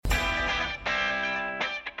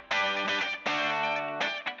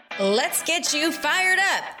Let's get you fired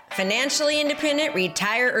up. Financially independent,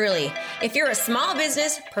 retire early. If you're a small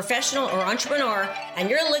business, professional, or entrepreneur,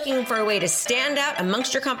 and you're looking for a way to stand out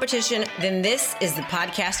amongst your competition, then this is the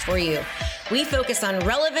podcast for you. We focus on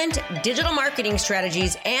relevant digital marketing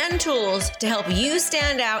strategies and tools to help you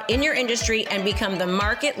stand out in your industry and become the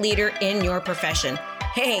market leader in your profession.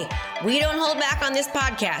 Hey, we don't hold back on this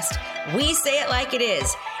podcast. We say it like it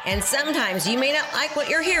is. And sometimes you may not like what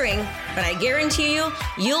you're hearing, but I guarantee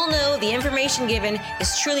you'll know the information given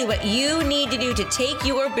is truly what you need to do to take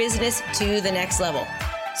your business to the next level.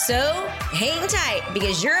 So hang tight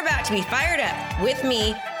because you're about to be fired up with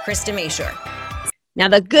me, Krista Mashore. Now,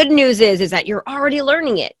 the good news is that you're already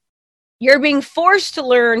learning it. You're being forced to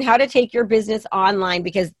learn how to take your business online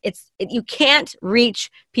because you can't reach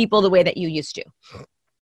people the way that you used to.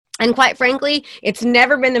 And quite frankly, it's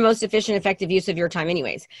never been the most efficient, effective use of your time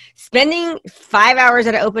anyways. Spending 5 hours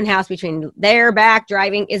at an open house between there, back,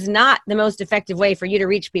 driving is not the most effective way for you to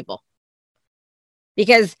reach people.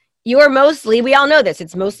 Because we all know this,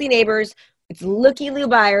 it's mostly neighbors, it's looky-loo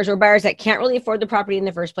buyers or buyers that can't really afford the property in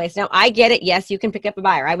the first place. Now, I get it. Yes, you can pick up a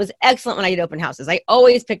buyer. I was excellent when I did open houses. I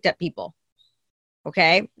always picked up people.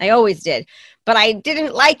 Okay? I always did. But I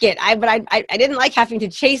didn't like it. I didn't like having to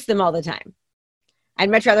chase them all the time. I'd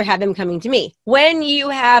much rather have them coming to me. When you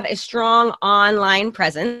have a strong online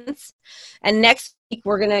presence, and next week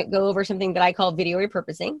we're going to go over something that I call video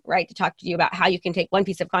repurposing, right? To talk to you about how you can take one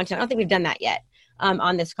piece of content. I don't think we've done that yet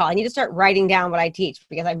on this call. I need to start writing down what I teach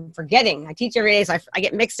because I'm forgetting. I teach every day, so I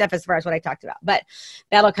get mixed up as far as what I talked about. But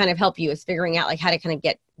that'll kind of help you is figuring out like how to kind of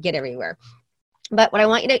get everywhere. But what I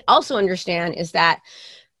want you to also understand is that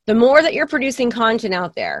the more that you're producing content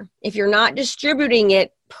out there, if you're not distributing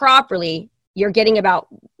it properly, you're getting about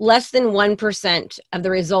less than 1% of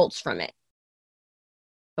the results from it.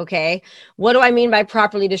 Okay. What do I mean by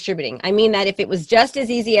properly distributing? I mean that if it was just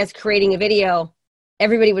as easy as creating a video,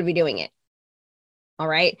 everybody would be doing it. All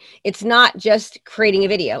right. It's not just creating a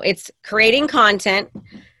video. It's creating content.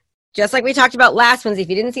 Just like we talked about last Wednesday. If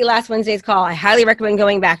you didn't see last Wednesday's call, I highly recommend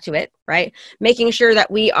going back to it, right? Making sure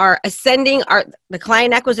that we are ascending the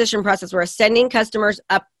client acquisition process. We're ascending customers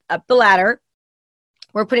up the ladder.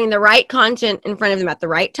 We're putting the right content in front of them at the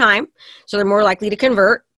right time, so they're more likely to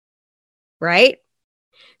convert, right?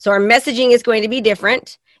 So our messaging is going to be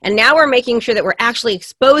different. And now we're making sure that we're actually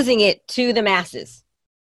exposing it to the masses.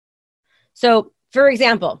 So, for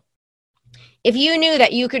example, if you knew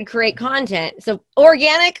that you could create content, so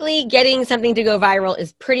organically getting something to go viral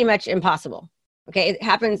is pretty much impossible. Okay, it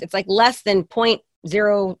happens, it's like less than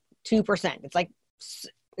 0.02%. It's like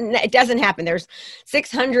it doesn't happen. There's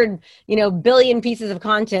 600, billion pieces of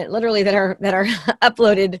content literally that are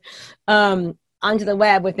uploaded onto the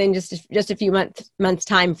web within just a few months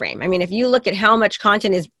time frame. I mean, if you look at how much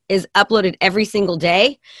content is uploaded every single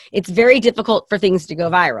day, it's very difficult for things to go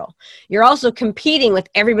viral. You're also competing with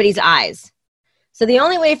everybody's eyes. So the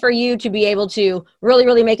only way for you to be able to really,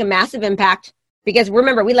 really make a massive impact, because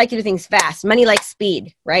remember, we like to do things fast. Money likes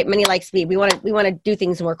speed, right? Money likes speed. We want to do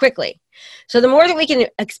things more quickly. So the more that we can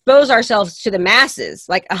expose ourselves to the masses,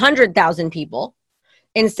 like 100,000 people,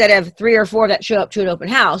 instead of 3 or 4 that show up to an open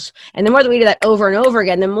house, and the more that we do that over and over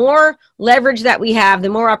again, the more leverage that we have, the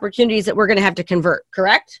more opportunities that we're going to have to convert,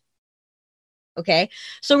 correct? Okay.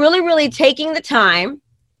 So really, really taking the time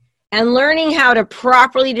and learning how to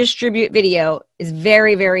properly distribute video is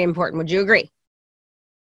very, very important. Would you agree?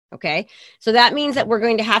 Okay, so that means that we're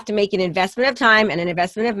going to have to make an investment of time and an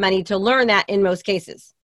investment of money to learn that in most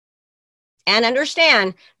cases. And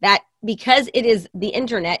understand that because it is the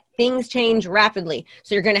internet, things change rapidly.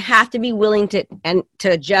 So you're going to have to be willing to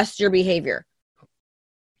adjust your behavior.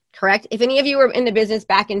 Correct? If any of you were in the business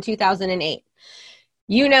back in 2008,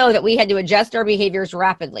 you know that we had to adjust our behaviors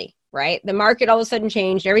rapidly, right? The market all of a sudden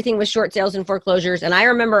changed. Everything was short sales and foreclosures. And I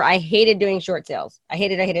remember I hated doing short sales. I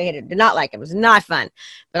hated it. Did not like it. It was not fun.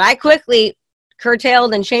 But I quickly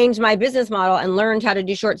curtailed and changed my business model and learned how to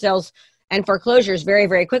do short sales and foreclosures very,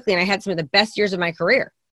 very quickly. And I had some of the best years of my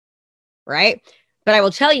career, right? But I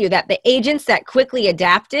will tell you that the agents that quickly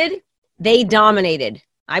adapted, they dominated.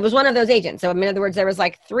 I was one of those agents. So in other words, there was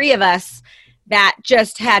like 3 of us that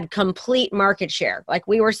just had complete market share. Like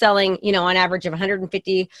we were selling, on average of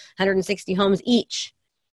 150, 160 homes each,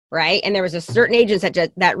 right? And there was a certain agents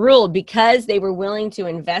that ruled because they were willing to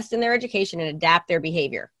invest in their education and adapt their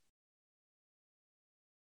behavior.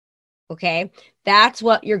 Okay, that's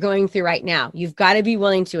what you're going through right now. You've got to be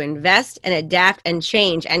willing to invest and adapt and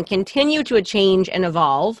change and continue to change and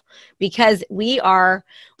evolve because we're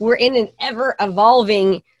in an ever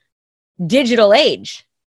evolving digital age.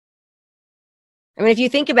 I mean, if you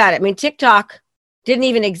think about it, TikTok didn't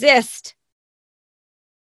even exist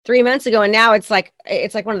 3 months ago, and now it's like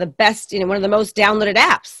one of the best, one of the most downloaded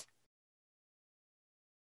apps.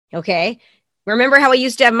 Okay. Remember how we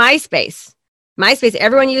used to have MySpace?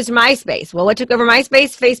 Everyone used MySpace. Well, what took over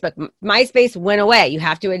MySpace? Facebook. MySpace went away. You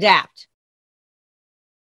have to adapt.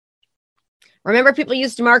 Remember, people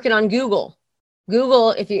used to market on Google.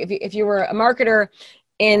 Google, if you were a marketer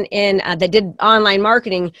in that did online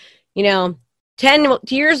marketing, 10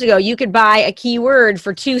 years ago, you could buy a keyword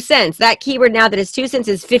for 2 cents. That keyword now that is 2 cents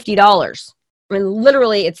is $50. I mean,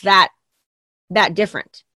 literally, it's that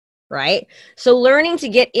different, right? So learning to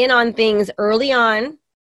get in on things early on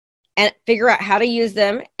and figure out how to use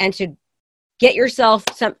them and to get yourself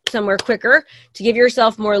somewhere quicker, to give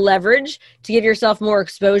yourself more leverage, to give yourself more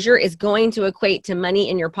exposure is going to equate to money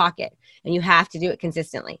in your pocket. And you have to do it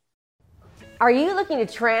consistently. Are you looking to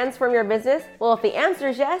transform your business? Well, if the answer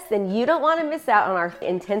is yes, then you don't want to miss out on our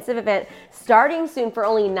intensive event starting soon for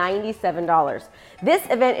only $97. This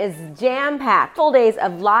event is jam-packed, full days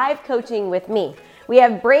of live coaching with me. We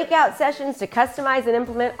have breakout sessions to customize and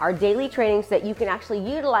implement our daily trainings so that you can actually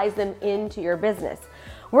utilize them into your business.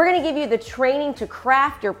 We're going to give you the training to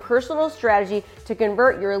craft your personal strategy to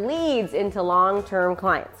convert your leads into long-term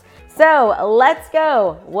clients. So let's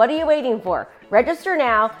go. What are you waiting for? Register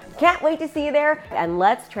now. Can't wait to see you there, and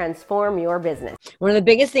let's transform your business. One of the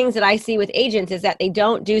biggest things that I see with agents is that they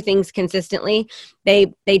don't do things consistently.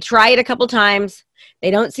 They try it a couple times.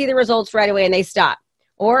 They don't see the results right away and they stop.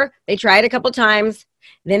 Or they try it a couple times,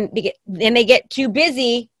 then they get too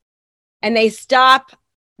busy and they stop.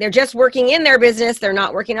 They're just working in their business. They're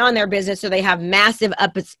not working on their business. So they have massive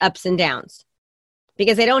ups and downs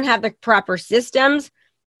because they don't have the proper systems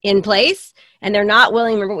in place, and they're not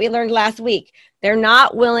willing. Remember what we learned last week. They're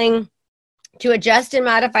not willing to adjust and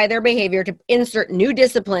modify their behavior to insert new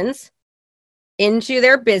disciplines into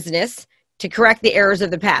their business to correct the errors of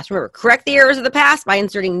the past. Remember, correct the errors of the past by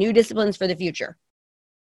inserting new disciplines for the future.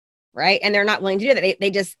 Right? And they're not willing to do that.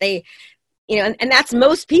 They and that's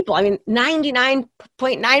most people. I mean,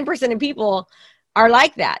 99.9% of people are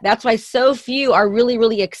like that. That's why so few are really,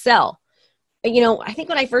 really excel. I think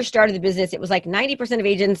when I first started the business, it was like 90% of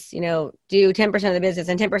agents, do 10% of the business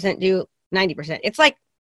and 10% do 90%. It's like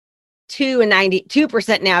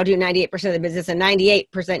 92% now do 98% of the business and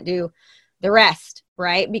 98% do the rest,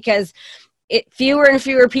 right? Because fewer and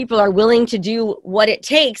fewer people are willing to do what it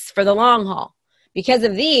takes for the long haul. Because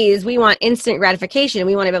of these, we want instant gratification.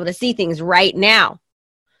 We want to be able to see things right now.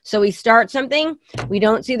 So we start something, we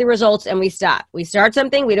don't see the results, and we stop. We start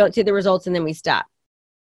something, we don't see the results, and then we stop.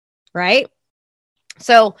 Right?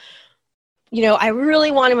 So, I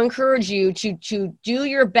really want to encourage you to do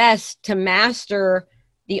your best to master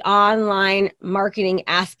the online marketing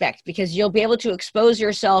aspect, because you'll be able to expose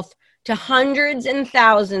yourself to hundreds and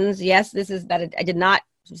thousands. Yes, I did not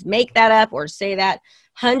make that up or say that.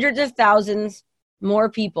 Hundreds of thousands more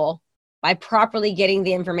people by properly getting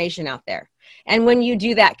the information out there. And when you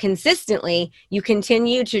do that consistently, you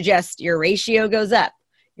continue to your ratio goes up.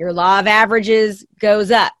 Your law of averages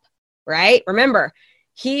goes up, right? Remember,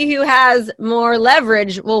 he who has more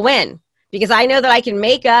leverage will win, because I know that I can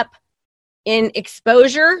make up in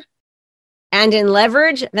exposure and in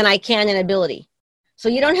leverage than I can in ability. So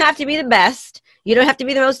you don't have to be the best. You don't have to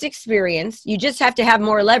be the most experienced. You just have to have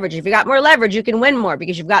more leverage. If you got more leverage, you can win more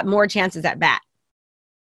because you've got more chances at bat.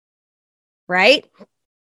 Right? Does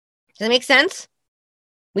that make sense?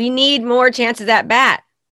 We need more chances at bat.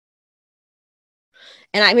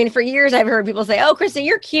 And I mean, for years, I've heard people say, oh, Krista,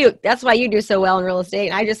 you're cute. That's why you do so well in real estate.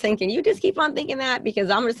 And I just thinking, you just keep on thinking that because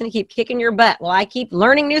I'm just going to keep kicking your butt while I keep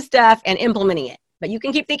learning new stuff and implementing it. But you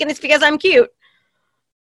can keep thinking it's because I'm cute.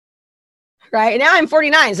 Right? And now I'm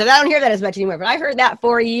 49, so I don't hear that as much anymore. But I heard that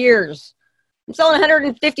for years. I'm selling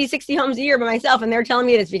 150, 60 homes a year by myself, and they're telling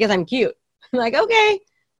me it's because I'm cute. I'm like, okay.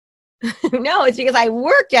 No, it's because I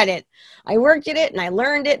worked at it. I worked at it, and I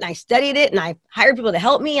learned it, and I studied it, and I hired people to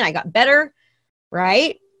help me, and I got better.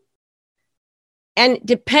 Right? And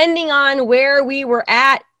depending on where we were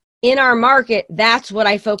at in our market, that's what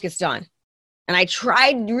I focused on. And I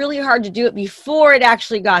tried really hard to do it before it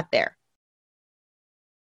actually got there.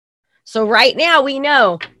 So right now we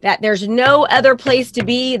know that there's no other place to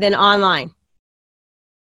be than online,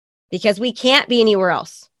 because we can't be anywhere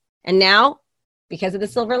else. And now, because of the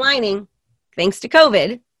silver lining, thanks to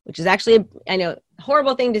COVID, which is actually, I know, a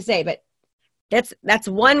horrible thing to say, but that's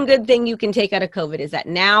one good thing you can take out of COVID, is that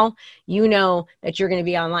now you know that you're going to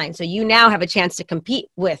be online. So you now have a chance to compete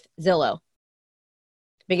with Zillow.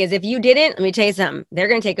 Because if you didn't, let me tell you something, they're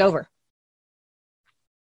going to take over.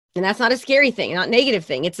 And that's not a scary thing, not a negative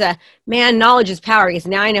thing. It's knowledge is power, because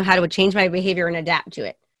now I know how to change my behavior and adapt to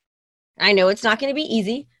it. I know it's not going to be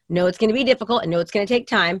easy. know it's going to be difficult. I know it's going to take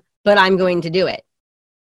time, but I'm going to do it.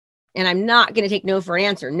 And I'm not going to take no for an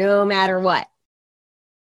answer, no matter what.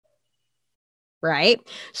 Right?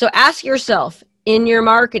 So ask yourself in your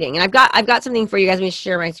marketing, and I've got something for you guys. Let me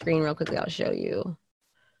share my screen real quickly. I'll show you.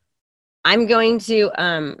 I'm going to,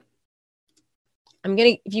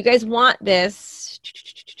 if you guys want this,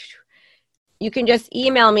 you can just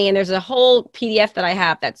email me, and there's a whole PDF that I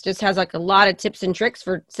have that just has like a lot of tips and tricks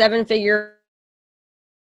for 7-figure.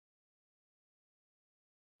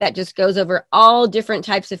 That just goes over all different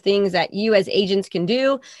types of things that you as agents can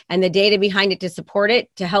do and the data behind it to support it,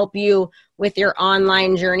 to help you with your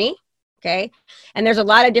online journey. Okay. And there's a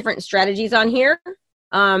lot of different strategies on here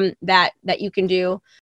that you can do.